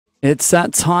It's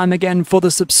that time again for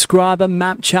the subscriber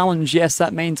map challenge. Yes,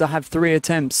 that means I have 3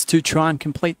 attempts to try and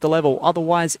complete the level.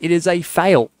 Otherwise, it is a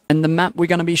fail. And the map we're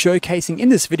going to be showcasing in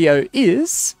this video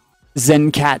is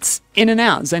ZenCat's In and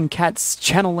Out. ZenCat's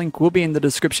channel link will be in the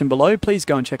description below. Please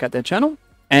go and check out their channel.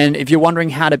 And if you're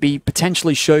wondering how to be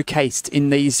potentially showcased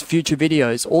in these future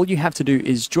videos, all you have to do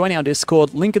is join our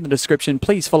Discord, link in the description.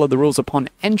 Please follow the rules upon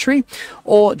entry,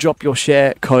 or drop your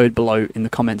share code below in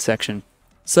the comment section.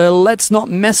 So let's not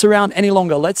mess around any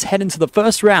longer. Let's head into the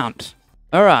first round.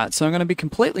 Alright, so I'm going to be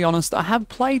completely honest. I have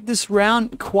played this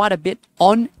round quite a bit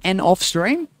on and off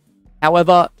stream.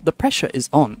 However, the pressure is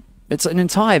on. It's an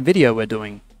entire video we're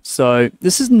doing. So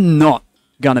this is not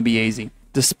going to be easy,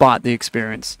 despite the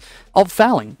experience of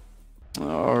failing.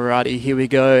 Alrighty, here we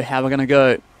go. How are we going to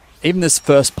go? Even this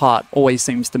first part always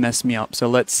seems to mess me up. So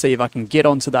let's see if I can get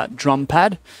onto that drum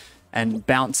pad and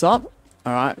bounce up.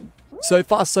 Alright. So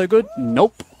far, so good.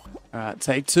 Nope. Alright,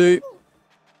 take 2.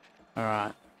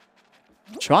 Alright.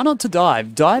 Try not to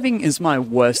dive. Diving is my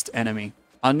worst enemy.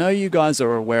 I know you guys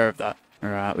are aware of that.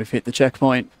 Alright, we've hit the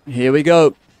checkpoint. Here we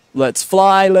go. Let's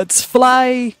fly. Let's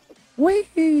fly.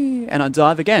 Whee! And I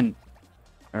dive again.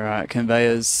 Alright,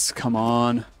 conveyors. Come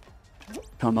on.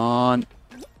 Come on.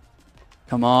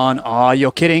 Come on. Oh,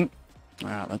 you're kidding.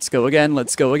 Alright, let's go again.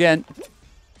 Let's go again.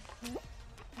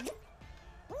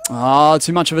 Oh,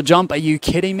 too much of a jump. Are you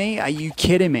kidding me? Are you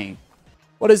kidding me?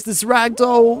 What is this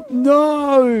ragdoll?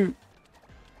 No!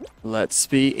 Let's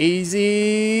be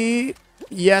easy.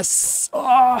 Yes.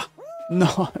 Oh,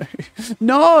 no.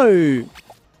 No!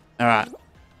 Alright,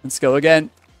 let's go again.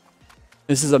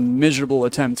 This is a miserable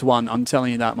attempt 1. I'm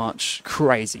telling you that much.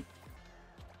 Crazy.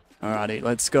 Alrighty,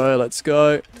 let's go. Let's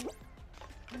go.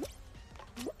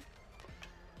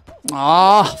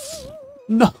 Ah!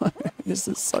 No, this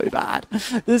is so bad.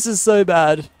 This is so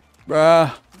bad.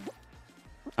 Bruh.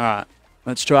 Alright,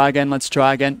 let's try again. Let's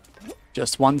try again.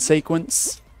 Just one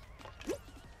sequence.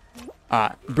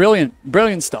 Alright, brilliant.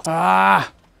 Brilliant stuff.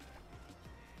 Ah!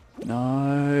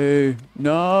 No.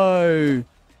 No.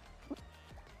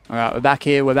 Alright, we're back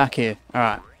here. We're back here.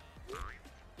 Alright.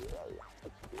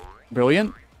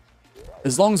 Brilliant.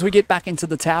 As long as we get back into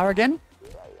the tower again,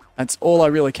 that's all I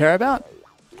really care about.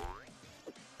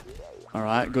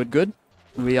 Alright, good, good.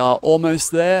 We are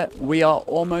almost there. We are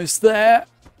almost there.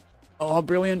 Oh,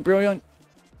 brilliant, brilliant.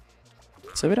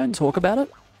 So we don't talk about it,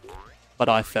 but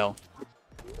I fell.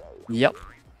 Yep.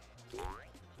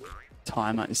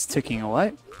 Timer is ticking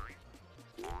away.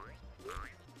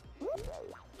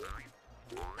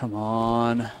 Come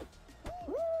on.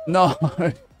 No.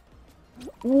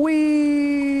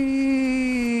 Wee.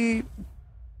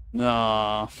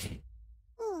 No.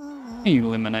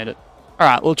 Eliminate it.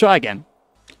 Alright, we'll try again.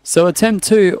 So attempt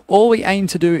 2, all we aim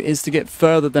to do is to get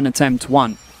further than attempt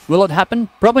 1. Will it happen?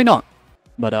 Probably not.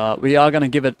 But we are going to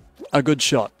give it a good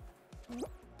shot.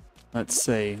 Let's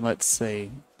see, let's see.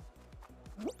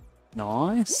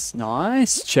 Nice,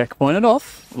 nice. Checkpointed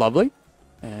off. Lovely.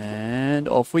 And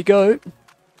off we go.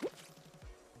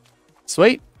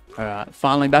 Sweet. Alright,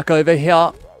 finally back over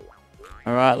here.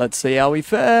 Alright, let's see how we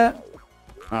fare.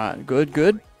 Alright, good,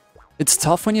 good. It's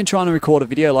tough when you're trying to record a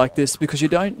video like this because you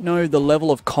don't know the level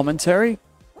of commentary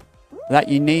that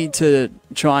you need to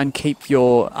try and keep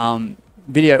your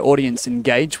video audience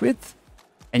engaged with.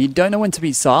 And you don't know when to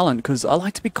be silent because I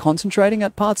like to be concentrating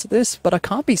at parts of this, but I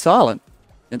can't be silent.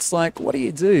 It's like, what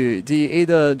do? Do you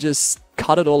either just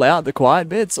cut it all out, the quiet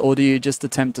bits, or do you just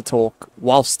attempt to talk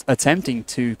whilst attempting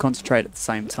to concentrate at the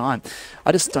same time?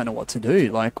 I just don't know what to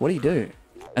do. Like, what do you do?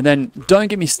 And then don't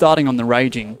get me starting on the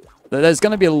raging. There's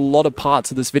going to be a lot of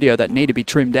parts of this video that need to be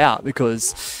trimmed out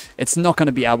because it's not going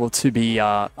to be able to be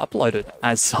uploaded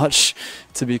as such,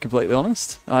 to be completely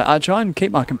honest. I try and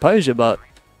keep my composure, but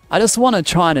I just want to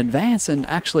try and advance and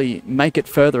actually make it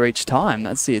further each time.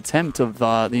 That's the attempt of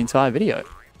the entire video.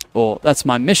 Or that's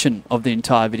my mission of the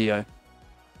entire video.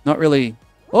 Not really...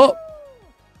 Oh!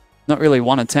 Not really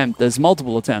one attempt. There's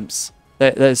multiple attempts.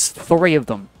 There's 3 of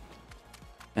them.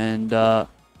 And, alright,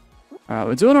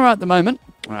 we're doing alright at the moment.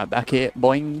 Alright, back here.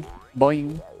 Boing.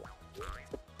 Boing.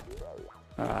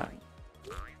 Alright.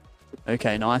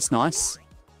 Okay, nice, nice.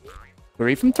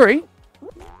 3 from 3.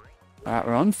 Alright,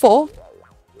 we're on 4.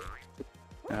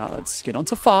 Alright, let's get on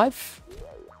to 5.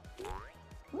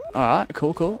 Alright,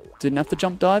 cool, cool. Didn't have to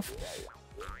jump dive.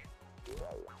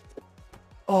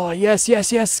 Oh, yes,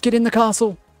 yes, yes. Get in the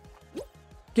castle.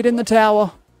 Get in the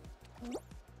tower.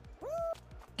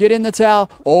 Get in the tower.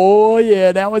 Oh,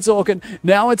 yeah. Now we're talking.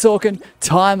 Now we're talking.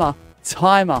 Timer.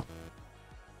 Timer.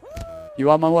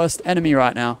 You are my worst enemy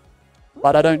right now.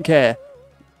 But I don't care.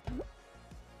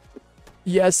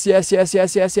 Yes, yes, yes,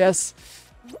 yes, yes, yes.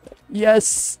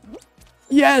 Yes.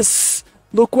 Yes!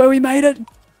 Look where we made it!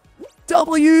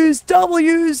 W's,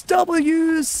 W's,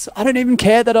 W's! I don't even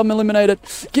care that I'm eliminated.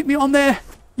 Get me on there!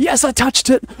 Yes, I touched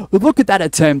it! Look at that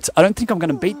attempt. I don't think I'm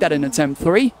going to beat that in attempt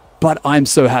 3, but I'm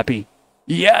so happy.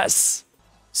 Yes!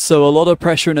 So a lot of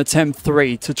pressure in attempt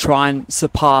 3 to try and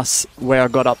surpass where I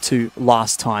got up to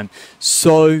last time.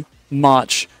 So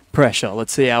much pressure.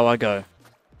 Let's see how I go.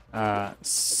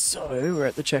 So we're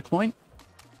at the checkpoint.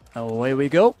 Away we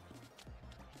go.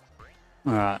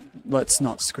 Alright, let's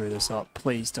not screw this up.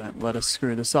 Please don't let us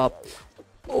screw this up.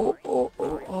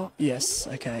 Oh. Yes,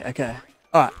 okay, okay.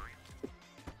 Alright.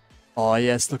 Oh,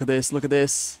 yes, look at this, look at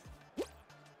this.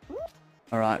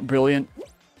 Alright, brilliant.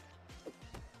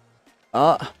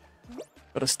 Gotta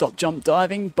stop jump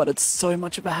diving, but it's so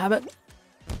much of a habit.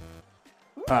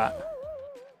 Alright.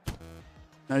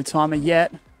 No timer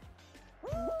yet.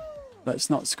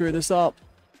 Let's not screw this up.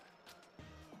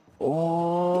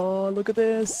 Oh, look at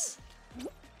this.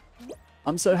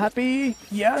 I'm so happy.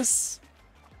 Yes.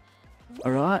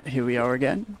 Alright, here we are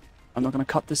again. I'm not going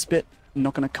to cut this bit. I'm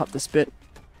not going to cut this bit.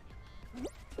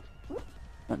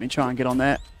 Let me try and get on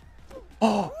there.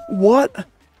 Oh, what?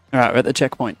 Alright, we're at the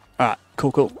checkpoint. Alright,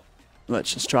 cool, cool.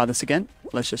 Let's just try this again.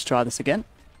 Let's just try this again.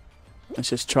 Let's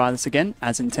just try this again,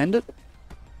 as intended.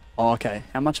 Oh, okay,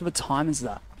 how much of a time is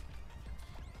that?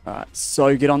 Alright,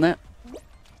 so get on there.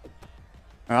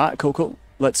 Alright, cool, cool.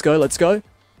 Let's go, let's go.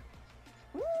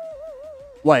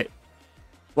 Wait,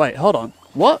 hold on.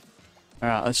 What?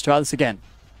 Alright, let's try this again.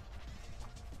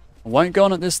 I won't go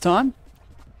on it this time.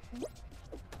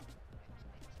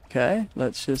 Okay,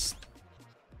 let's just...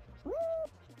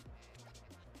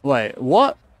 Wait,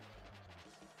 what?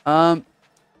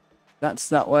 That's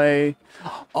that way.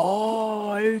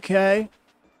 Oh, okay.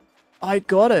 I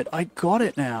got it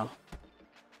now.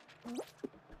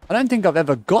 I don't think I've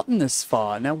ever gotten this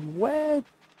far. Now, where...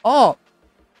 Oh!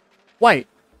 Wait.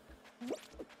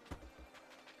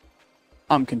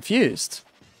 I'm confused.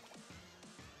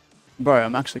 Bro,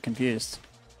 I'm actually confused.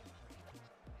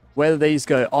 Where do these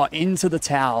go? Oh, into the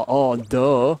tower. Oh,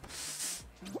 duh.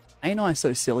 Ain't I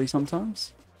so silly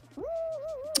sometimes?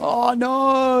 Oh,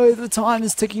 no! The time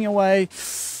is ticking away.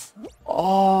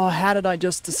 Oh, how did I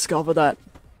just discover that?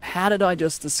 How did I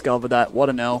just discover that? What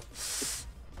an L.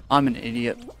 I'm an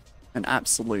idiot. An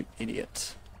absolute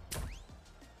idiot.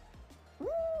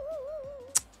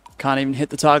 Can't even hit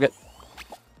the target.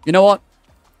 You know what?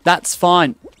 That's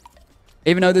fine.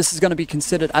 Even though this is going to be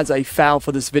considered as a foul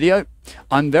for this video,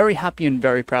 I'm very happy and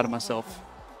very proud of myself.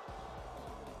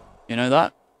 You know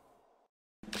that?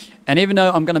 And even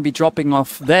though I'm going to be dropping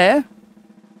off there,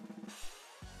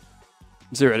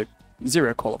 zero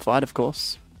qualified, of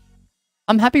course,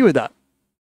 I'm happy with that.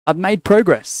 I've made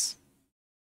progress.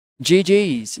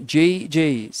 GG's,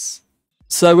 GG's.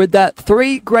 So with that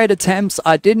 3 great attempts,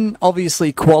 I didn't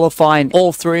obviously qualify in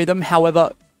all 3 of them.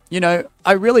 However, you know,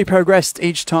 I really progressed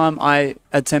each time I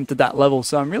attempted that level.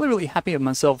 So I'm really, really happy with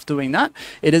myself doing that.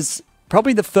 It is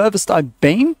probably the furthest I've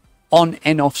been on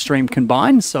and off stream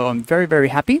combined. So I'm very, very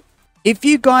happy. If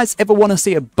you guys ever want to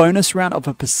see a bonus round of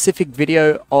a specific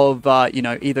video of, you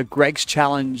know, either Greg's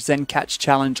challenge, ZenCat's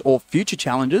challenge, or future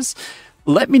challenges,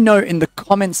 let me know in the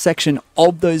comments section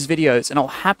of those videos and I'll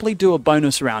happily do a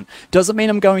bonus round. Doesn't mean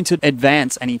I'm going to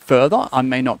advance any further. I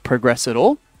may not progress at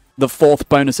all. The 4th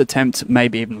bonus attempt may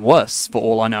be even worse for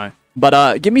all I know.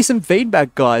 But give me some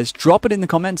feedback, guys. Drop it in the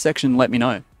comments section and let me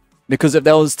know. Because if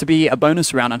there was to be a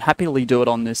bonus round, I'd happily do it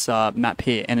on this map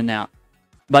here, in and out.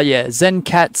 But yeah,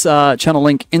 ZenCat's channel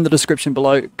link in the description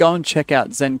below. Go and check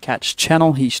out ZenCat's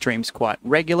channel. He streams quite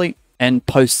regularly and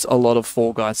posts a lot of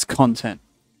Fall Guys content.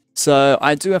 So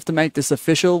I do have to make this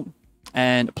official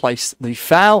and place the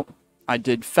foul. I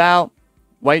did foul.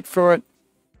 Wait for it.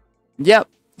 Yep.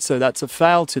 So that's a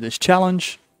fail to this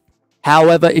challenge.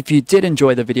 However, if you did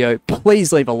enjoy the video,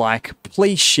 please leave a like,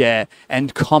 please share,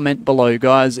 and comment below,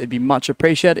 guys. It'd be much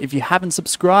appreciated. If you haven't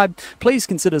subscribed, please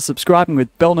consider subscribing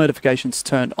with bell notifications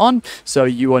turned on so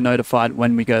you are notified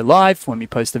when we go live, when we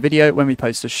post a video, when we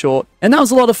post a short. And that was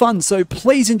a lot of fun, so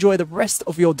please enjoy the rest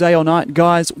of your day or night,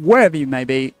 guys, wherever you may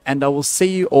be, and I will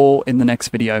see you all in the next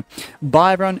video.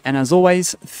 Bye, everyone, and as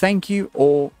always, thank you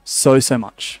all so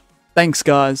much. Thanks,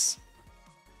 guys.